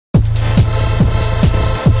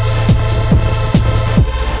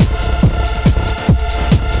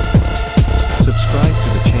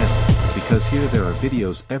here there are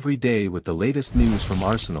videos every day with the latest news from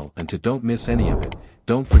Arsenal, and to don't miss any of it,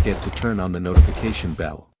 don't forget to turn on the notification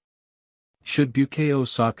bell. Should Bukayo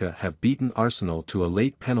Saka have beaten Arsenal to a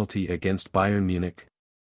late penalty against Bayern Munich?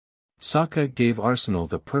 Saka gave Arsenal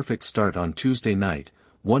the perfect start on Tuesday night,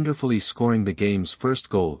 wonderfully scoring the game's first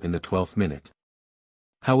goal in the 12th minute.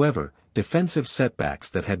 However, defensive setbacks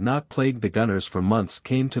that had not plagued the Gunners for months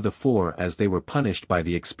came to the fore as they were punished by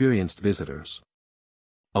the experienced visitors.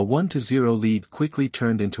 A 1-0 lead quickly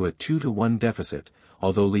turned into a 2-1 deficit,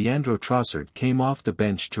 although Leandro Trossard came off the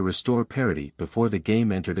bench to restore parity before the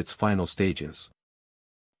game entered its final stages.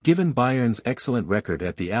 Given Bayern's excellent record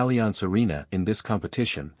at the Allianz Arena in this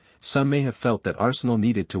competition, some may have felt that Arsenal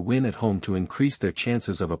needed to win at home to increase their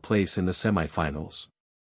chances of a place in the semi-finals.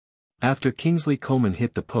 After Kingsley Coman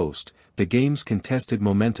hit the post, the game's contested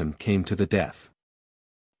momentum came to the death.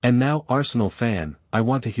 And now, Arsenal fan, I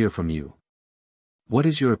want to hear from you. What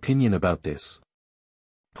is your opinion about this?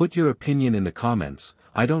 Put your opinion in the comments.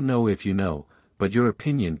 I don't know if you know, but your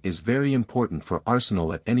opinion is very important for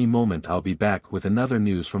Arsenal. At any moment I'll be back with another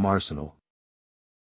news from Arsenal.